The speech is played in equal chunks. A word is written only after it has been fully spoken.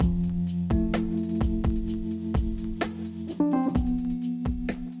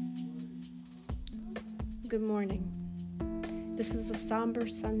Good morning. This is a somber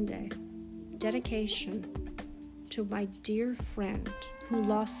Sunday, dedication to my dear friend who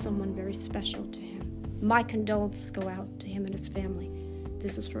lost someone very special to him. My condolences go out to him and his family.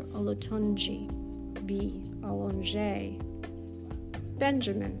 This is for Olutunji B. Olonje.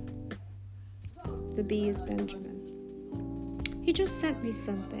 Benjamin. The B is Benjamin. He just sent me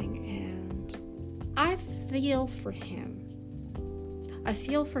something and I feel for him. I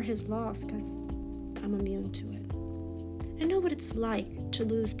feel for his loss because I'm immune to it. I know what it's like to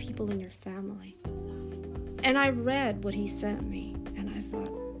lose people in your family. And I read what he sent me, and I thought,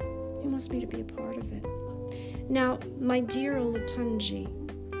 he wants me to be a part of it. Now, my dear Olutunji,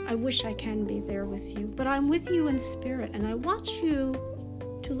 I wish I can be there with you, but I'm with you in spirit, and I want you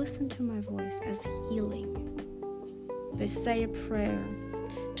to listen to my voice as healing. But say a prayer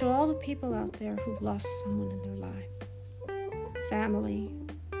to all the people out there who've lost someone in their life. Family,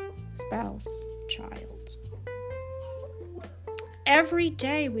 spouse, child. Every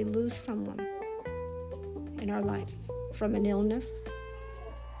day we lose someone in our life from an illness.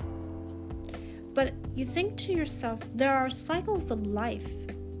 But you think to yourself, there are cycles of life.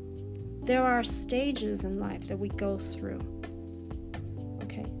 There are stages in life that we go through.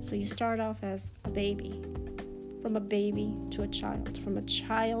 Okay, so you start off as a baby, from a baby to a child, from a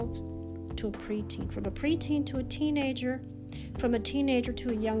child to a preteen, from a preteen to a teenager, from a teenager to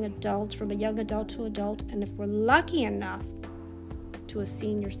a young adult, from a young adult to adult, and if we're lucky enough, to a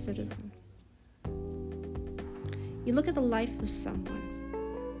senior citizen. You look at the life of someone.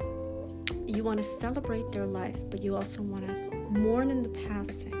 You want to celebrate their life, but you also want to mourn in the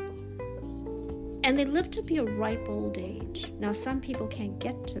passing. And they live to be a ripe old age. Now, some people can't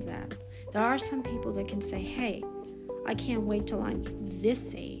get to that. There are some people that can say, hey, I can't wait till I'm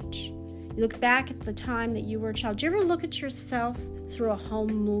this age. You look back at the time that you were a child. Do you ever look at yourself through a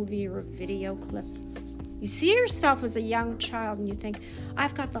home movie or a video clip? You see yourself as a young child and you think,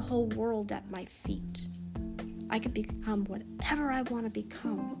 I've got the whole world at my feet. I could become whatever I want to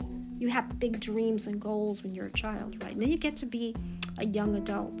become. You have big dreams and goals when you're a child, right? And then you get to be a young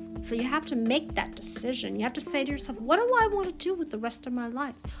adult. So you have to make that decision. You have to say to yourself, what do I want to do with the rest of my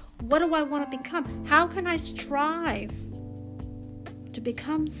life? What do I want to become? How can I strive to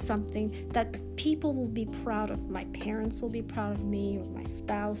become something that people will be proud of? My parents will be proud of me, or my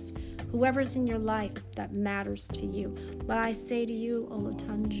spouse, whoever's in your life that matters to you. But I say to you,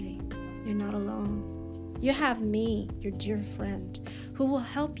 Olutunji, you're not alone. You have me, your dear friend, who will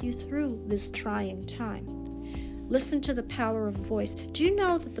help you through this trying time. Listen to the power of voice. Do you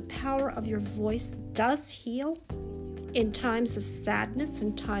know that the power of your voice does heal in times of sadness,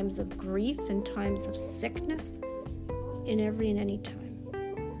 in times of grief, in times of sickness, in every and any time?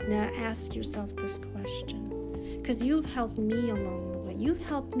 Now ask yourself this question, because you've helped me along the way. You've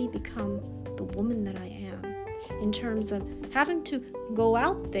helped me become the woman that I am, in terms of having to go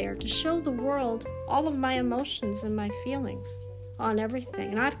out there to show the world all of my emotions and my feelings on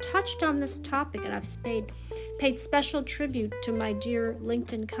everything. And I've touched on this topic, and I've paid special tribute to my dear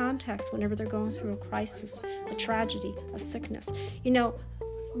LinkedIn contacts whenever they're going through a crisis, a tragedy, a sickness. You know,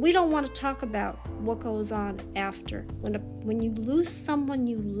 we don't want to talk about what goes on after. When you lose someone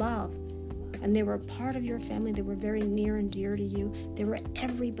you love, and they were a part of your family, they were very near and dear to you, they were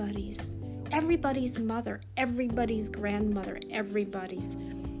everybody's mother, everybody's grandmother, everybody's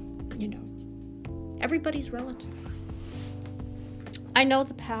relative. I know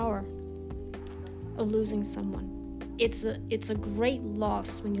the power of losing someone. It's a great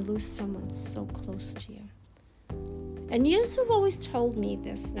loss when you lose someone so close to you. And you have always told me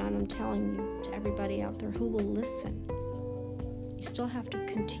this, now I'm telling you to everybody out there who will listen. You still have to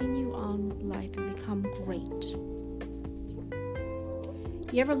continue on with life and become great.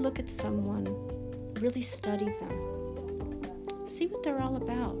 You ever look at someone, really study them, see what they're all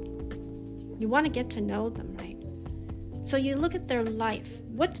about. You want to get to know them, right? So you look at their life.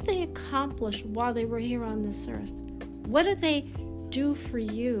 What did they accomplish while they were here on this earth? What did they do for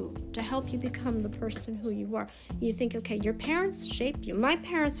you to help you become the person who you are? You think, okay, your parents shaped you. My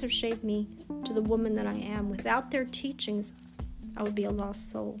parents have shaped me to the woman that I am. Without their teachings, I would be a lost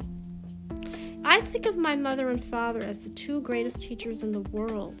soul. I think of my mother and father as the two greatest teachers in the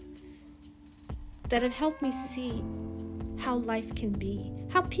world that have helped me see how life can be,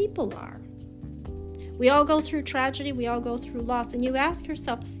 how people are. We all go through tragedy, we all go through loss, and you ask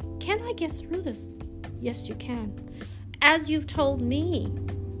yourself, can I get through this? Yes, you can. As you've told me,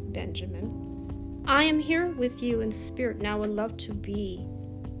 Benjamin, I am here with you in spirit, and I would love to be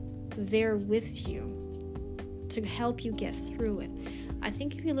there with you to help you get through it. I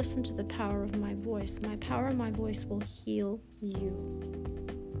think if you listen to the power of my voice will heal you.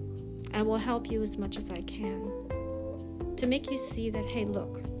 I will help you as much as I can to make you see that, hey,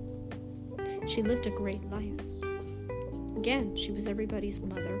 look, she lived a great life. Again, she was everybody's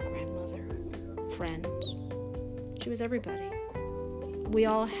mother, grandmother, friend. She was everybody. We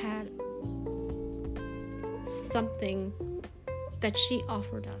all had something that she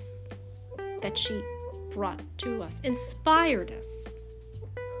offered us, that she brought to us, inspired us.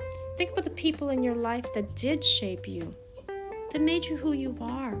 Think about the people in your life that did shape you, that made you who you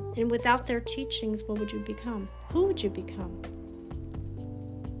are. And without their teachings, what would you become? Who would you become?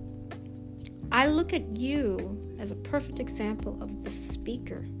 I look at you as a perfect example of the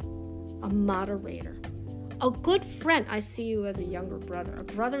speaker, a moderator, a good friend. I see you as a younger brother, a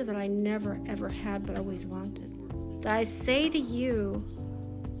brother that I never ever had but always wanted. That I say to you,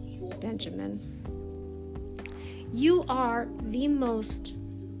 Benjamin, you are the most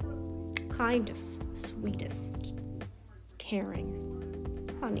kindest, sweetest, caring,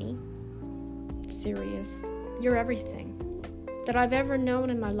 honey, serious, you're everything that I've ever known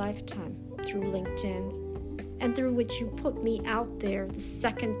in my lifetime through LinkedIn, and through which you put me out there the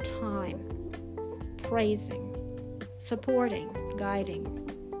second time, praising, supporting, guiding.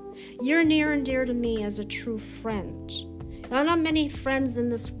 You're near and dear to me as a true friend. Now, not many friends in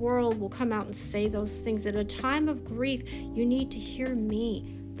this world will come out and say those things. At a time of grief, you need to hear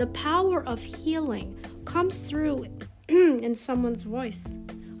me. The power of healing comes through in someone's voice.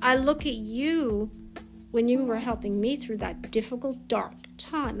 I look at you when you were helping me through that difficult, dark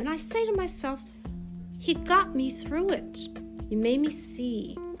time, and I say to myself, he got me through it. You made me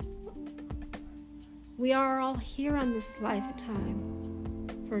see. We are all here on this lifetime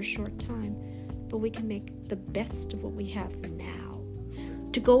for a short time, but we can make the best of what we have now.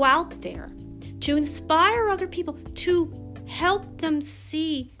 To go out there, to inspire other people, to help them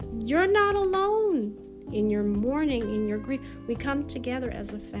see you're not alone in your mourning, in your grief. We come together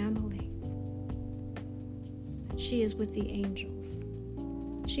as a family. She is with the angels.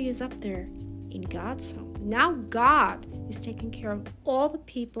 She is up there in God's home. Now God is taking care of all the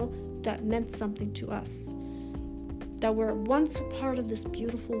people that meant something to us, that were once a part of this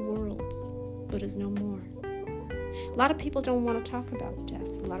beautiful world, but is no more. A lot of people don't want to talk about death.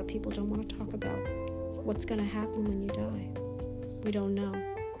 A lot of people don't want to talk about what's going to happen when you die. We don't know.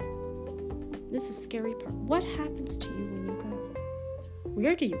 This is the scary part. What happens to you when you go?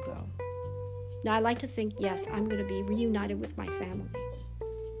 Where do you go? Now, I like to think, yes, I'm going to be reunited with my family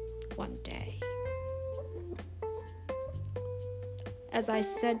one day. As I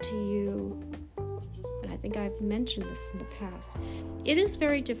said to you, and I think I've mentioned this in the past, it is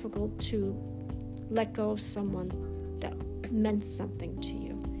very difficult to let go of someone that meant something to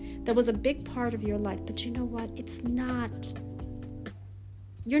you, that was a big part of your life. But you know what? It's not.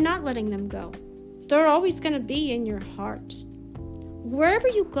 You're not letting them go. They're always going to be in your heart. Wherever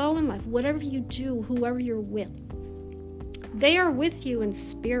you go in life, whatever you do, whoever you're with, they are with you in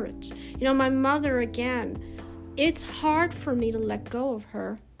spirit. You know, my mother, again, it's hard for me to let go of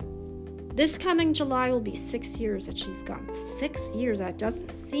her. This coming July will be 6 years that she's gone. 6 years, that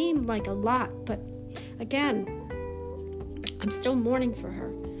doesn't seem like a lot, but again, I'm still mourning for her.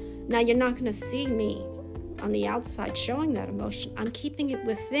 Now, you're not going to see me on the outside showing that emotion. I'm keeping it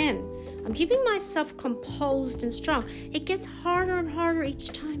within. I'm keeping myself composed and strong. It gets harder and harder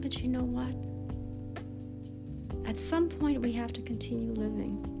each time, but you know what? At some point, we have to continue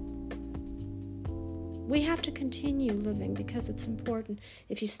living. We have to continue living because it's important.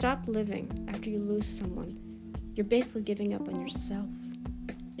 If you stop living after you lose someone, you're basically giving up on yourself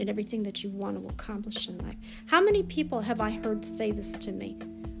and everything that you want to accomplish in life. How many people have I heard say this to me?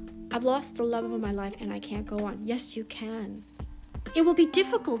 I've lost the love of my life and I can't go on. Yes, you can. It will be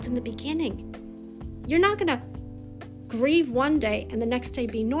difficult in the beginning. You're not going to grieve one day and the next day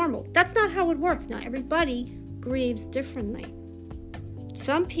be normal. That's not how it works. Now, everybody grieves differently.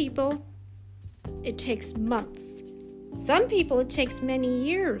 Some people, it takes months. Some people, it takes many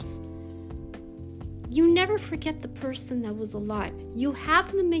years. You never forget the person that was alive. You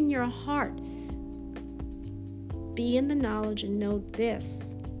have them in your heart. Be in the knowledge and know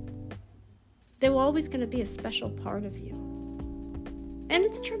this. They're always going to be a special part of you. And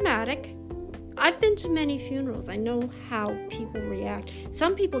it's traumatic. I've been to many funerals. I know how people react.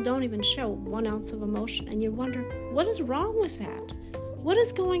 Some people don't even show 1 ounce of emotion, and you wonder, what is wrong with that? What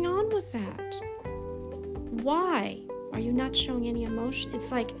is going on with that? Why are you not showing any emotion?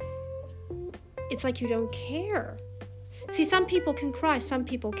 It's like you don't care. See, some people can cry, some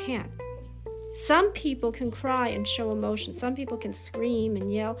people can't. Some people can cry and show emotion. Some people can scream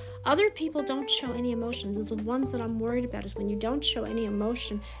and yell. Other people don't show any emotion. Those are the ones that I'm worried about, is when you don't show any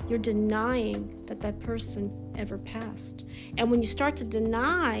emotion, you're denying that person ever passed. And when you start to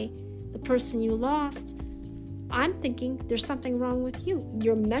deny the person you lost, I'm thinking there's something wrong with you.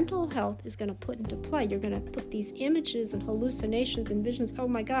 Your mental health is going to put into play. You're going to put these images and hallucinations and visions. Oh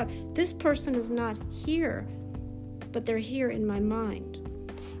my God, this person is not here, but they're here in my mind.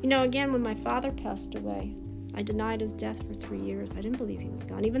 Again, when my father passed away, I denied his death for 3 years. I didn't believe he was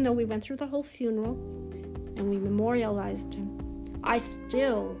gone. Even though we went through the whole funeral and we memorialized him, I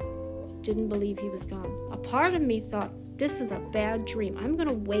still didn't believe he was gone. A part of me thought, this is a bad dream. I'm going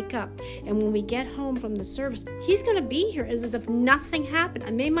to wake up, and when we get home from the service, he's going to be here as if nothing happened.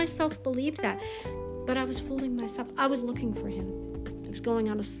 I made myself believe that, but I was fooling myself. I was looking for him. I was going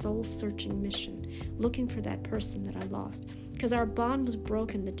on a soul-searching mission, looking for that person that I lost, because our bond was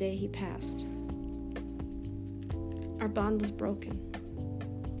broken the day he passed. Our bond was broken,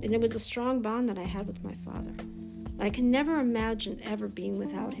 and it was a strong bond that I had with my father. I can never imagine ever being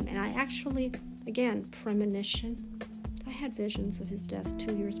without him, and I actually, again, premonition, I had visions of his death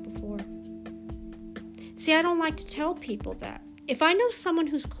 2 years before. See, I don't like to tell people that. If I know someone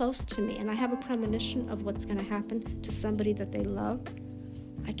who's close to me and I have a premonition of what's going to happen to somebody that they love,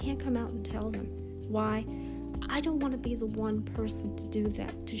 I can't come out and tell them. Why? I don't want to be the one person to do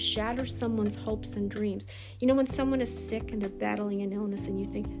that, to shatter someone's hopes and dreams. When someone is sick and they're battling an illness and you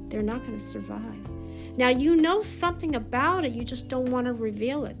think they're not going to survive. Now, you know something about it, you just don't want to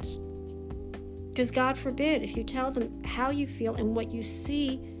reveal it. Because God forbid, if you tell them how you feel and what you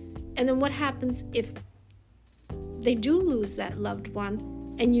see, and then what happens if they do lose that loved one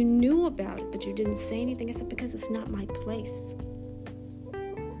and you knew about it but you didn't say anything? I said, because it's not my place.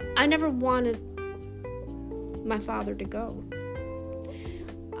 I never wanted my father to go.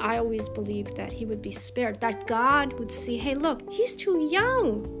 I always believed that he would be spared, that God would see, hey, look, he's too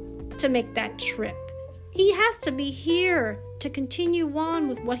young to make that trip. He has to be here to continue on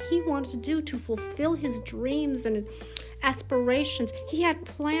with what he wanted to do, to fulfill his dreams and his aspirations. He had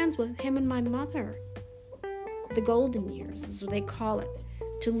plans with him and my mother. The golden years is what they call it.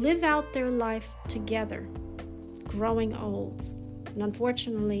 To live out their life together, growing old. And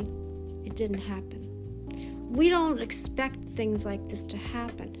unfortunately, it didn't happen. We don't expect things like this to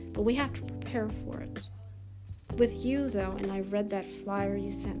happen, but we have to prepare for it. With you, though, and I read that flyer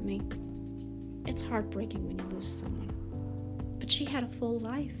you sent me, it's heartbreaking when you lose someone. But she had a full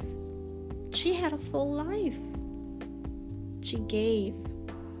life. She had a full life. She gave,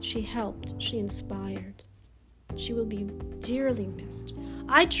 she helped, she inspired. She will be dearly missed.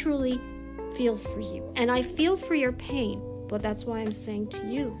 I truly feel for you, and I feel for your pain, but that's why I'm saying to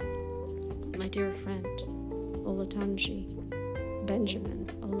you, my dear friend, Olatunji Benjamin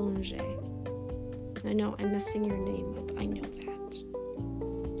Olonje. I know I'm messing your name up, I know that.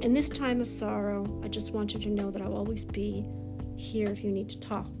 In this time of sorrow, I just want you to know that I'll always be here if you need to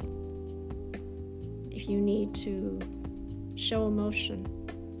talk. If you need to show emotion,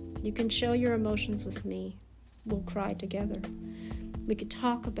 you can show your emotions with me. We'll cry together. We could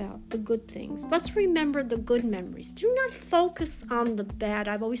talk about the good things. Let's remember the good memories. Do not focus on the bad.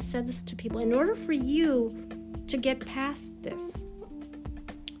 I've always said this to people. In order for you to get past this,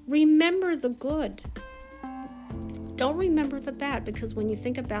 remember the good. Don't remember the bad, because when you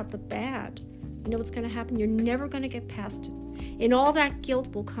think about the bad, you know what's going to happen? You're never going to get past it. And all that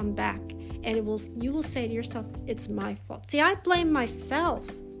guilt will come back, and you will say to yourself, it's my fault. See, I blame myself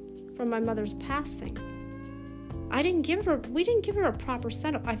for my mother's passing. We didn't give her a proper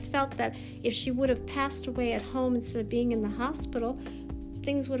send-off. I felt that if she would have passed away at home instead of being in the hospital,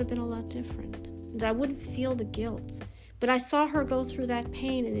 things would have been a lot different. And I wouldn't feel the guilt. But I saw her go through that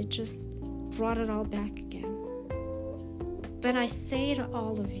pain, and it just brought it all back again. But I say to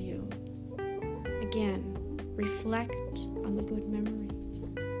all of you, again, reflect on the good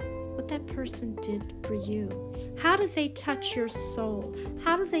memories. What that person did for you. How did they touch your soul?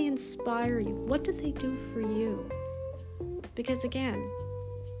 How did they inspire you? What did they do for you? Because again,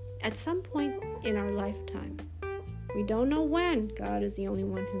 at some point in our lifetime, we don't know when. God is the only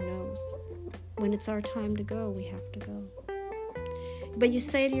one who knows. When it's our time to go, we have to go. But you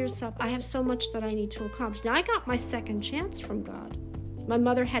say to yourself, I have so much that I need to accomplish. Now, I got my second chance from God. My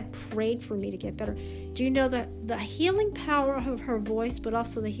mother had prayed for me to get better. Do you know that the healing power of her voice, but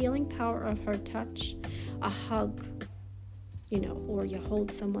also the healing power of her touch, a hug, or you hold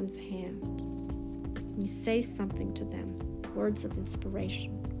someone's hand, you say something to them, words of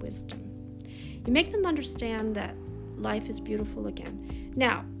inspiration, wisdom. You make them understand that life is beautiful again.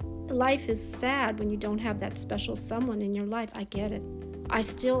 Now, life is sad when you don't have that special someone in your life. I get it. I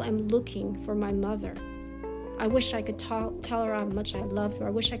still am looking for my mother. I wish I could tell her how much I love her.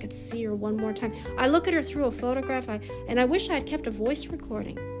 I wish I could see her one more time. I look at her through a photograph, and I wish I had kept a voice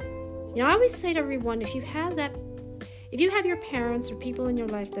recording. I always say to everyone, if you have that, If you have your parents or people in your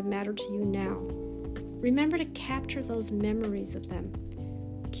life that matter to you now, remember to capture those memories of them.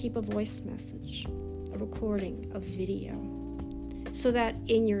 Keep a voice message, a recording, a video, so that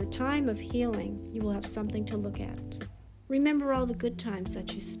in your time of healing, you will have something to look at. Remember all the good times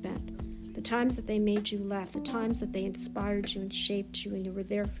that you spent, the times that they made you laugh, the times that they inspired you and shaped you and they were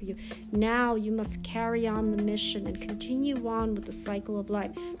there for you. Now you must carry on the mission and continue on with the cycle of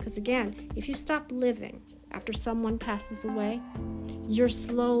life. Because again, if you stop living after someone passes away, you're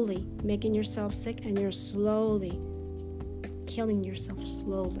slowly making yourself sick and you're slowly killing yourself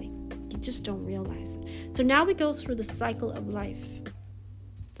slowly. You just don't realize it. So now we go through the cycle of life.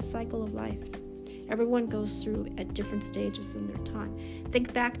 The cycle of life. Everyone goes through at different stages in their time.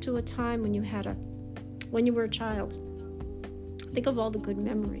 Think back to a time when you were a child. Think of all the good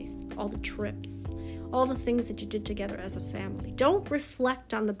memories, all the trips, all the things that you did together as a family. Don't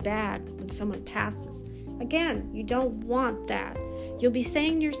reflect on the bad when someone passes. Again, you don't want that. You'll be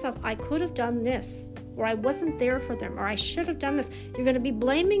saying to yourself, I could have done this, or I wasn't there for them, or I should have done this. You're going to be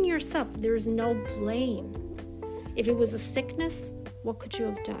blaming yourself. There is no blame. If it was a sickness, what could you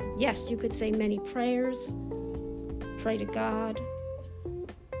have done? Yes, you could say many prayers, pray to God.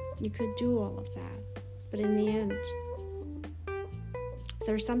 You could do all of that. But in the end,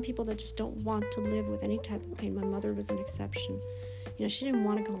 there are some people that just don't want to live with any type of pain. My mother was an exception. She didn't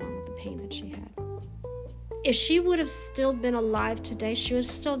want to go on with the pain that she had. If she would have still been alive today, she would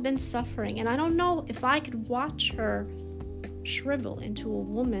have still been suffering. And I don't know if I could watch her shrivel into a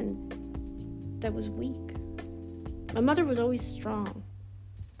woman that was weak. My mother was always strong.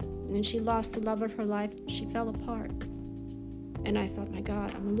 And then she lost the love of her life. She fell apart. And I thought, my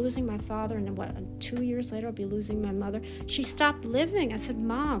God, I'm losing my father. And then 2 years later, I'll be losing my mother. She stopped living. I said,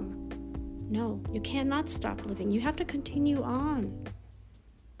 Mom, no, you cannot stop living. You have to continue on.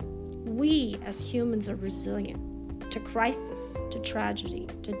 We as humans are resilient to crisis, to tragedy,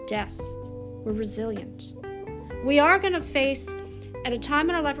 to death. We're resilient. We are going to face, at a time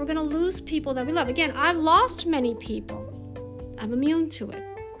in our life, we're going to lose people that we love. Again, I've lost many people. I'm immune to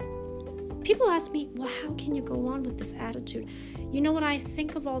it. People ask me, well, how can you go on with this attitude? You know what? I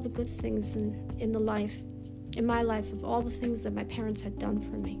think of all the good things in my life, of all the things that my parents had done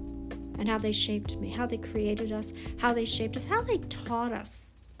for me and how they shaped me, how they created us, how they shaped us, how they taught us.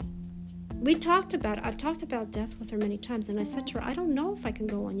 I've talked about death with her many times, and I said to her, I don't know if I can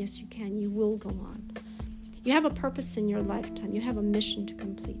go on. Yes, you can. You will go on. You have a purpose in your lifetime. You have a mission to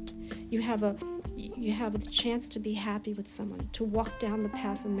complete. You have a chance to be happy with someone, to walk down the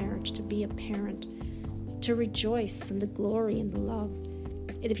path of marriage, to be a parent, to rejoice in the glory and the love.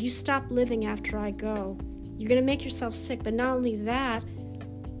 And if you stop living after I go, you're going to make yourself sick. But not only that,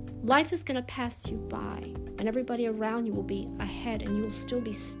 life is going to pass you by, and everybody around you will be ahead, and you will still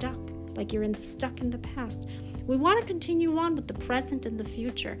be stuck, like you're stuck in the past. We want to continue on with the present and the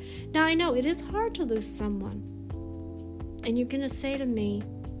future. Now, I know it is hard to lose someone. And you're going to say to me,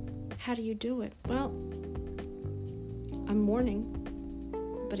 how do you do it? Well, I'm mourning.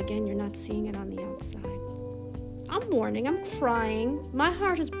 But again, you're not seeing it on the outside. I'm mourning. I'm crying. My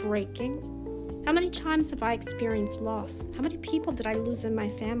heart is breaking. How many times have I experienced loss? How many people did I lose in my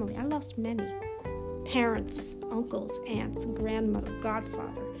family? I lost many. Parents, uncles, aunts, grandmother,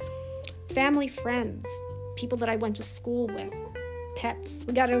 godfather, family, friends, people that I went to school with, pets.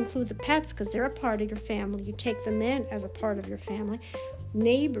 We got to include the pets because they're a part of your family. You take them in as a part of your family.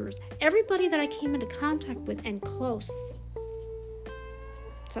 Neighbors, everybody that I came into contact with and close,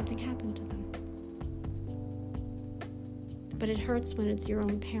 something happened to them. But it hurts when it's your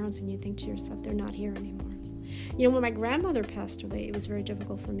own parents and you think to yourself, they're not here anymore. When my grandmother passed away, it was very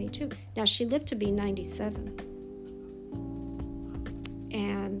difficult for me too. Now, she lived to be 97.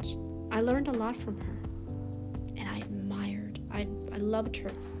 And I learned a lot from her. And I admired, I loved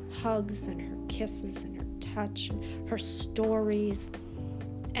her hugs and her kisses and her touch and her stories.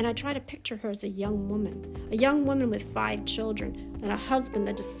 And I try to picture her as a young woman with 5 children and a husband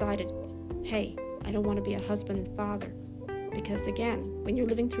that decided, hey, I don't want to be a husband and father. Because again, when you're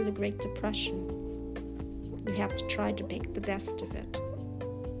living through the Great Depression, you have to try to make the best of it.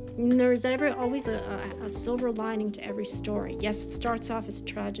 And there's always a silver lining to every story. Yes, it starts off as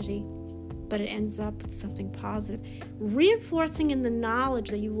tragedy, but it ends up with something positive, reinforcing in the knowledge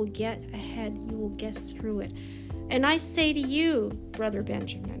that you will get ahead, you will get through it. And I say to you, Brother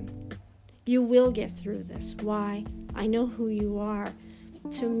Benjamin, you will get through this. Why? I know who you are.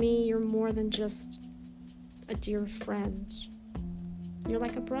 To me, you're more than just a dear friend. You're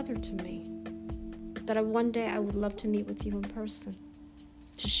like a brother to me. That one day I would love to meet with you in person,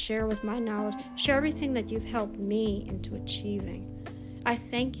 to share with my knowledge, share everything that you've helped me into achieving. I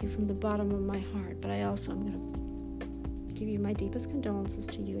thank you from the bottom of my heart, but I also am going to give you my deepest condolences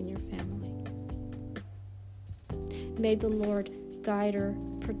to you and your family. May the Lord guide her,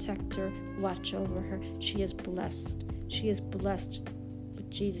 protect her, watch over her. She is blessed. She is blessed with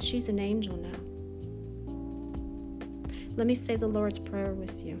Jesus. She's an angel now. Let me say the Lord's Prayer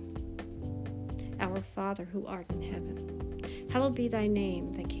with you. Our Father, who art in heaven, hallowed be thy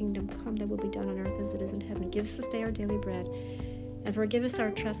name. Thy kingdom come, thy will be done on earth as it is in heaven. Give us this day our daily bread, and forgive us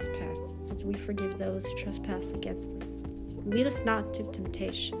our trespasses, as we forgive those who trespass against us. Lead us not into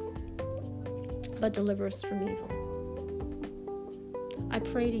temptation, but deliver us from evil. I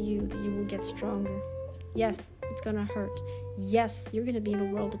pray to you that you will get stronger. Yes, it's going to hurt. Yes, you're going to be in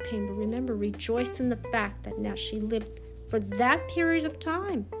a world of pain. But remember, rejoice in the fact that now she lived for that period of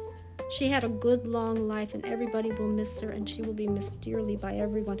time. She had a good, long life, and everybody will miss her, and she will be missed dearly by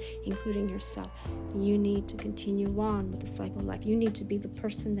everyone, including yourself. You need to continue on with the cycle of life. You need to be the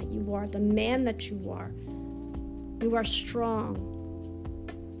person that you are, the man that you are. You are strong.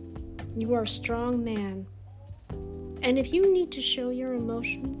 You are a strong man. And if you need to show your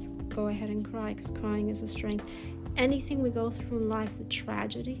emotions, go ahead and cry, because crying is a strength. Anything we go through in life with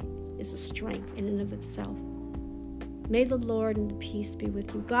tragedy is a strength in and of itself. May the Lord and the peace be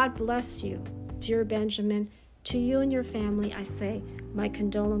with you. God bless you, dear Benjamin. To you and your family, I say my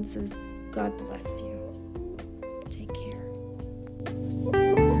condolences. God bless you.